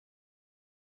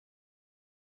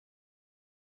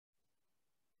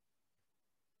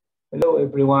Hello,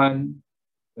 everyone.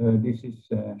 This is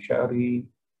Shari.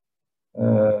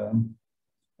 Uh,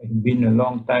 it's been a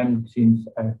long time since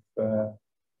I've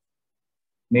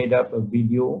made up a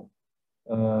video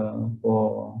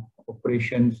for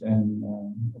operations and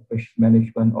operation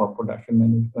management or production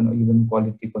management or even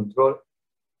quality control.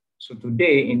 So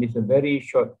today, in this very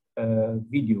short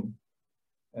video,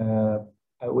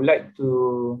 I would like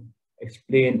to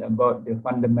explain about the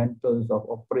fundamentals of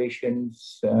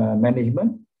operations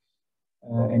management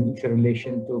and its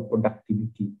relation to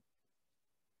productivity.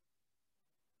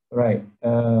 Right.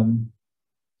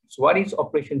 So what is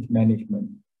operations management?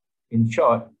 In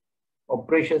short,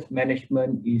 operations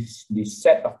management is the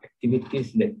set of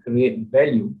activities that create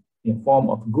value in the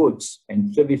form of goods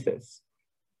and services,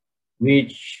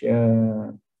 which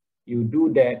you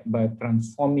do that by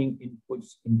transforming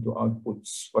inputs into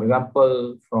outputs. For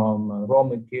example, from raw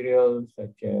materials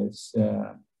such as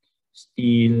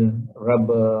steel,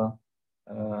 rubber,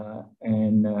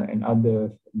 and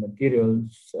other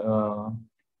materials,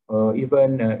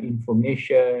 even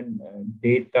information,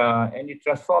 data, and you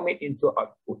transform it into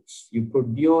outputs. You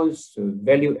produce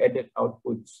value-added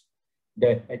outputs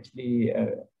that actually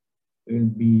will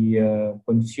be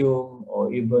consumed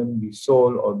or even be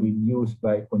sold or be used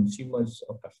by consumers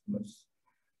or customers.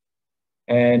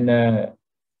 And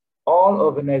all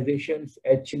organizations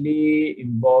actually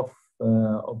involve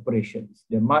operations.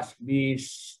 There must be,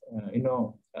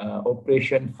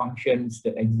 operation functions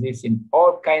that exist in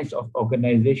all kinds of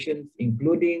organizations,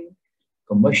 including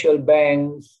commercial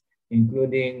banks,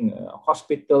 including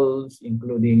hospitals,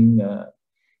 including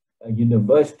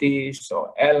universities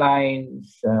or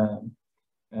airlines.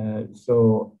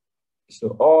 So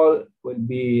all will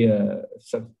be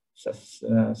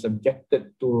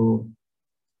subjected to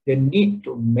the need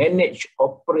to manage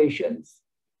operations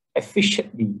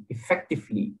efficiently,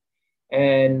 effectively,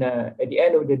 and at the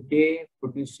end of the day,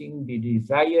 producing the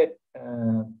desired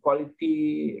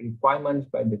quality requirements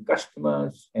by the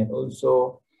customers and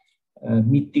also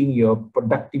meeting your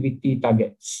productivity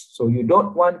targets. So you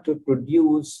don't want to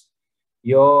produce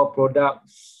your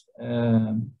products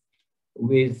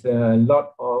with a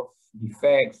lot of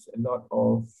defects, a lot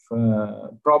of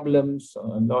problems,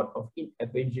 a lot of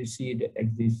inefficiency that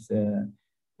exists,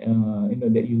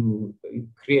 that you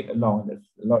create along. There's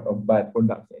a lot of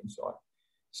byproducts and so on.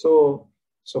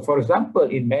 So for example,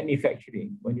 in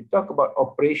manufacturing, when you talk about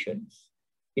operations,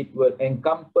 it will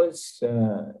encompass,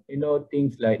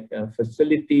 things like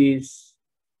facilities,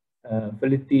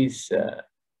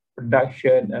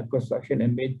 production, construction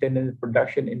and maintenance,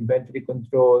 production, inventory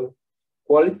control.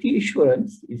 Quality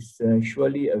assurance is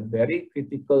surely a very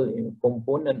critical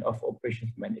component of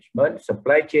operations management.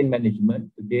 Supply chain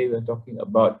management, today we're talking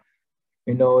about,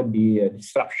 the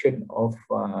disruption of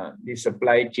the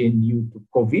supply chain due to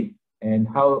COVID, and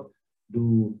how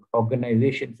do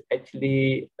organizations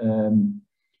actually,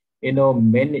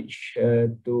 manage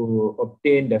to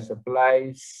obtain the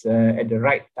supplies at the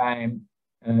right time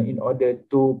in order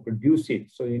to produce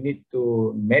it. So you need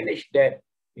to manage that.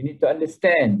 You need to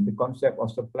understand the concept of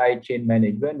supply chain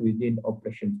management within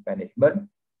operations management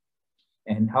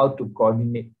and how to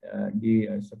coordinate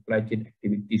the supply chain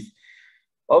activities.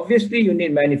 Obviously, you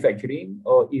need manufacturing,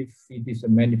 or if it is a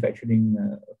manufacturing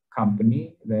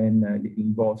company, then it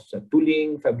involves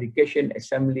tooling, fabrication,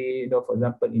 assembly. For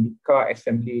example, in the car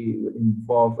assembly, it will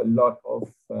involve a lot of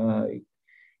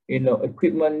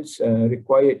equipments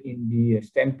required in the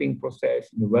stamping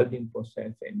process, in the welding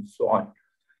process, and so on.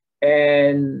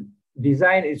 And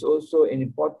design is also an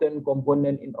important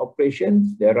component in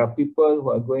operations. There are people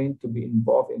who are going to be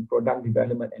involved in product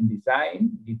development and design,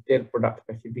 detailed product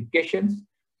specifications.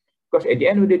 Because at the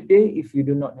end of the day, if you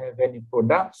do not have any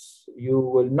products, you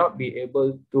will not be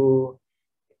able to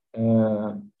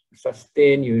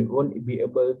sustain, you won't be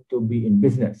able to be in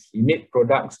business. You need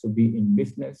products to be in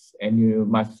business, and you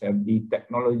must have the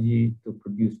technology to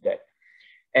produce that.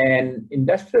 And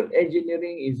industrial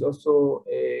engineering is also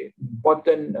a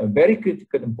important, a very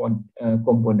critical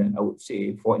component, I would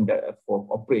say, for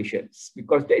operations,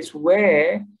 because that's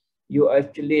where you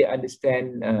actually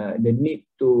understand the need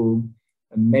to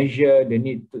measure, the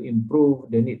need to improve,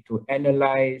 the need to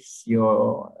analyze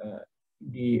your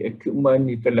the equipment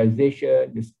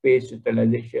utilization, the space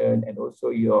utilization, and also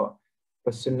your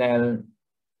personnel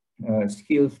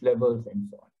skills levels and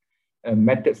so on.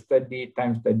 Method study,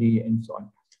 time study, and so on.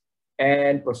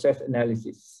 And process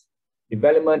analysis,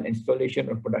 development, installation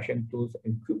of production tools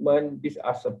and equipment. These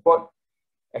are support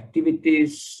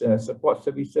activities, support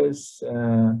services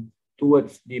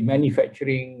towards the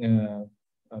manufacturing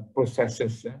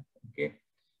processes. Okay,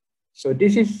 so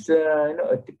this is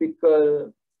a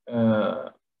typical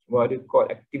what you call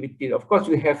activities. Of course,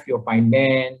 you have your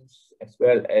finance as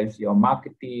well as your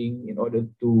marketing in order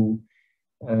to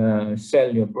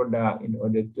sell your product, in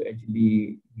order to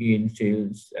actually gain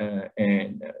sales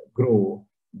and grow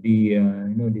the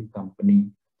the company.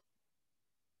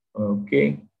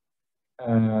 Okay.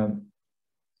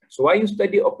 So why you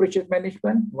study operations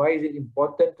management? Why is it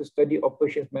important to study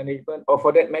operations management? Or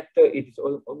for that matter, it is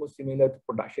almost similar to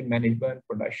production management,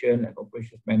 production and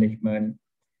operations management.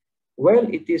 Well,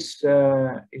 it is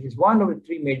one of the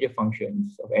three major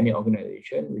functions of any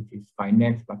organization, which is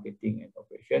finance, marketing, and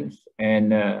operations.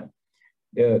 And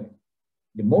the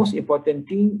most important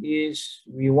thing is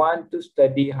we want to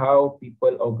study how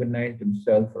people organize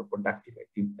themselves for productive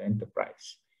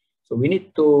enterprise. So we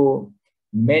need to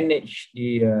manage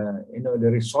the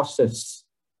the resources.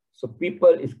 So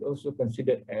people is also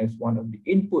considered as one of the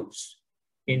inputs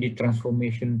in the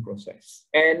transformation process.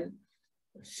 And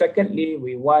secondly,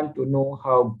 we want to know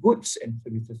how goods and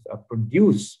services are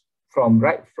produced from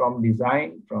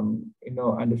design, from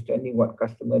understanding what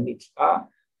customer needs are,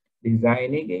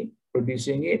 designing it,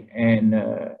 producing it, and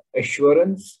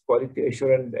quality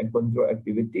assurance and control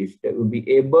activities that will be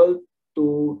able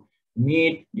to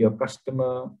meet your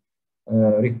customer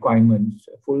requirements,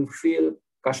 fulfill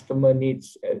customer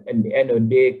needs, and at the end of the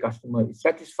day, customer is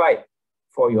satisfied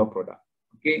for your product.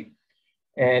 Okay,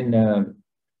 and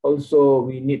also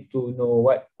we need to know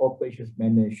what operations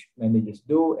managers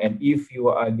do, and if you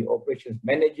are the operations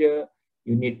manager,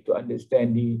 you need to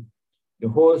understand the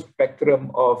whole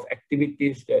spectrum of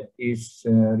activities that is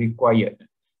required.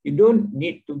 You don't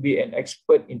need to be an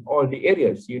expert in all the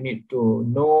areas. You need to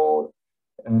know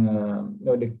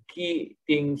the key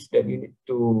things that you need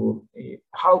to,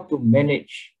 how to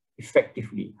manage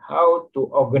effectively, how to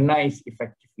organize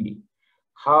effectively,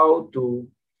 how to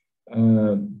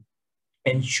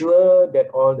ensure that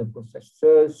all the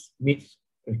processes meet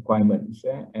requirements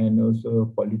and also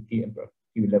quality and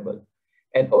productivity level.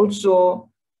 And also,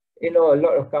 a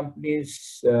lot of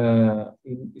companies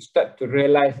start to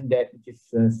realize that it is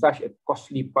such a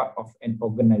costly part of an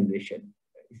organization.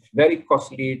 It's very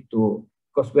costly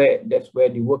because that's where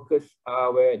the workers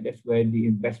are, that's where the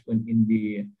investment in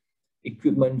the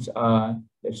equipments are,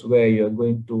 that's where you're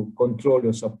going to control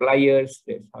your suppliers,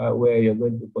 that's where you're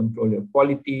going to control your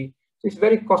quality. So it's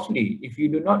very costly. If you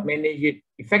do not manage it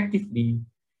effectively,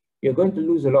 you're going to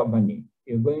lose a lot of money.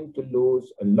 You're going to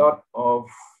lose a lot of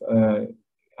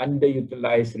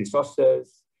underutilized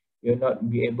resources. You'll not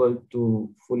be able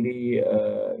to fully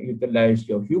utilize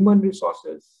your human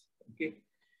resources. Okay.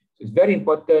 It's very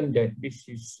important that this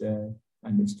is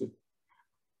understood.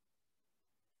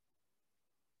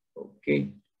 Okay,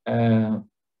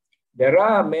 there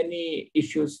are many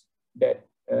issues that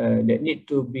need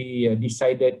to be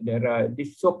decided. There are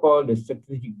this so-called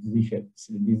strategic decisions,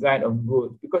 the design of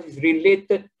goods, because it's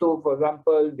related to, for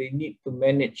example, they need to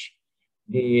manage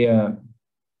the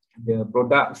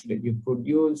products that you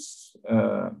produce.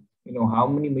 How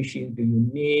many machines do you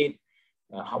need?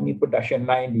 How many production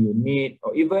line do you need?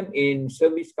 Or even in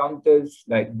service counters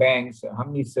like banks, how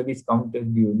many service counters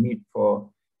do you need for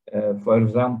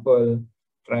example,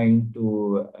 trying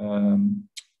to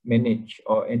manage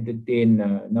or entertain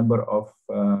a number of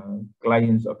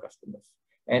clients or customers.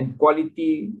 And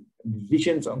quality,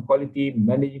 decisions on quality,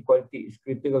 managing quality is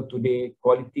critical today.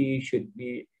 Quality should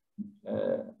be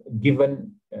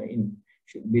given,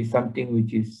 should be something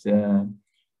which is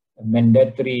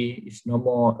mandatory. It's no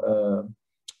more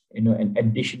an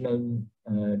additional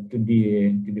to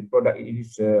the product. It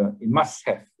is a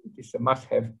must-have. It is a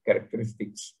must-have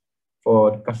characteristics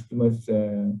for customers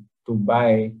to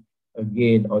buy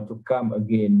again or to come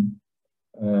again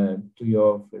to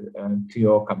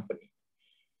your company.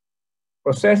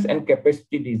 Process and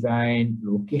capacity design,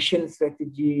 location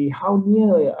strategy. How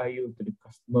near are you to the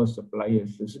customer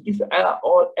suppliers? So these are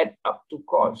all add up to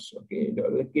cost. Okay, the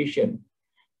location.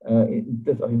 In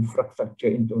terms of infrastructure,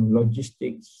 in terms of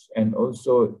logistics, and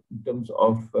also in terms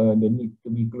of the need to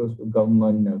be close to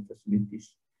government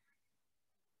facilities.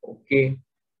 Okay.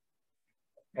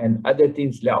 And other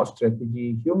things, layout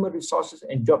strategy, human resources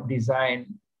and job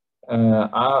design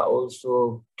are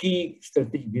also key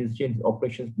strategic decisions,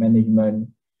 operations management,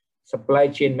 supply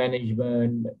chain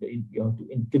management. You have to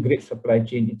integrate supply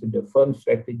chain into the firm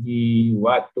strategy,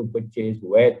 what to purchase,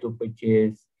 where to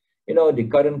purchase. The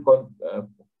current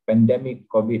pandemic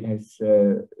COVID has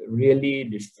really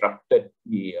disrupted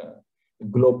the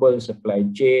global supply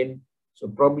chain. So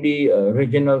probably a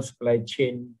regional supply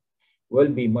chain will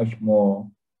be much more,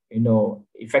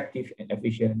 effective and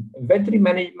efficient. Inventory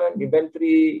management,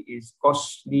 inventory is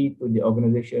costly to the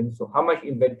organization. So how much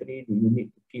inventory do you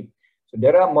need to keep? So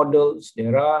there are models,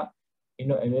 there are,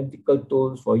 analytical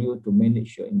tools for you to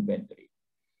manage your inventory,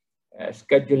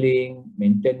 scheduling,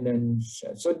 maintenance.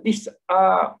 So these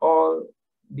are all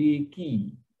the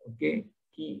key, okay,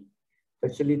 key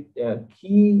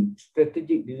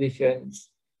strategic decisions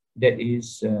that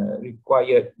is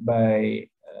required by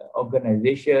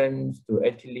organizations to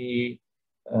actually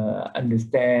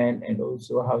understand, and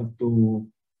also how to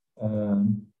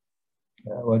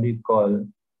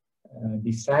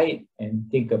decide and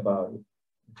think about it.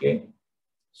 Okay,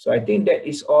 so I think that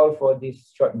is all for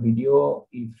this short video.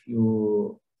 If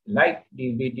you like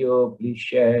the video, please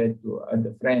share to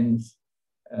other friends,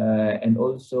 and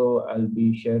also I'll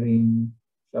be sharing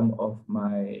some of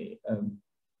my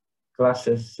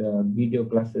classes, video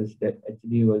classes that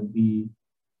actually will be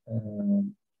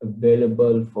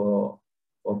available for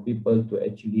people to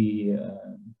actually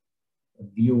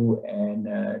view and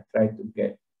try to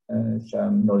get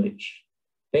some knowledge.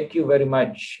 Thank you very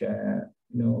much.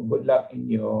 Good luck in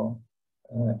your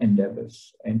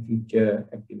endeavors and future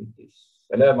activities.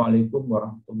 Assalamualaikum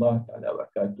warahmatullahi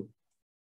wabarakatuh.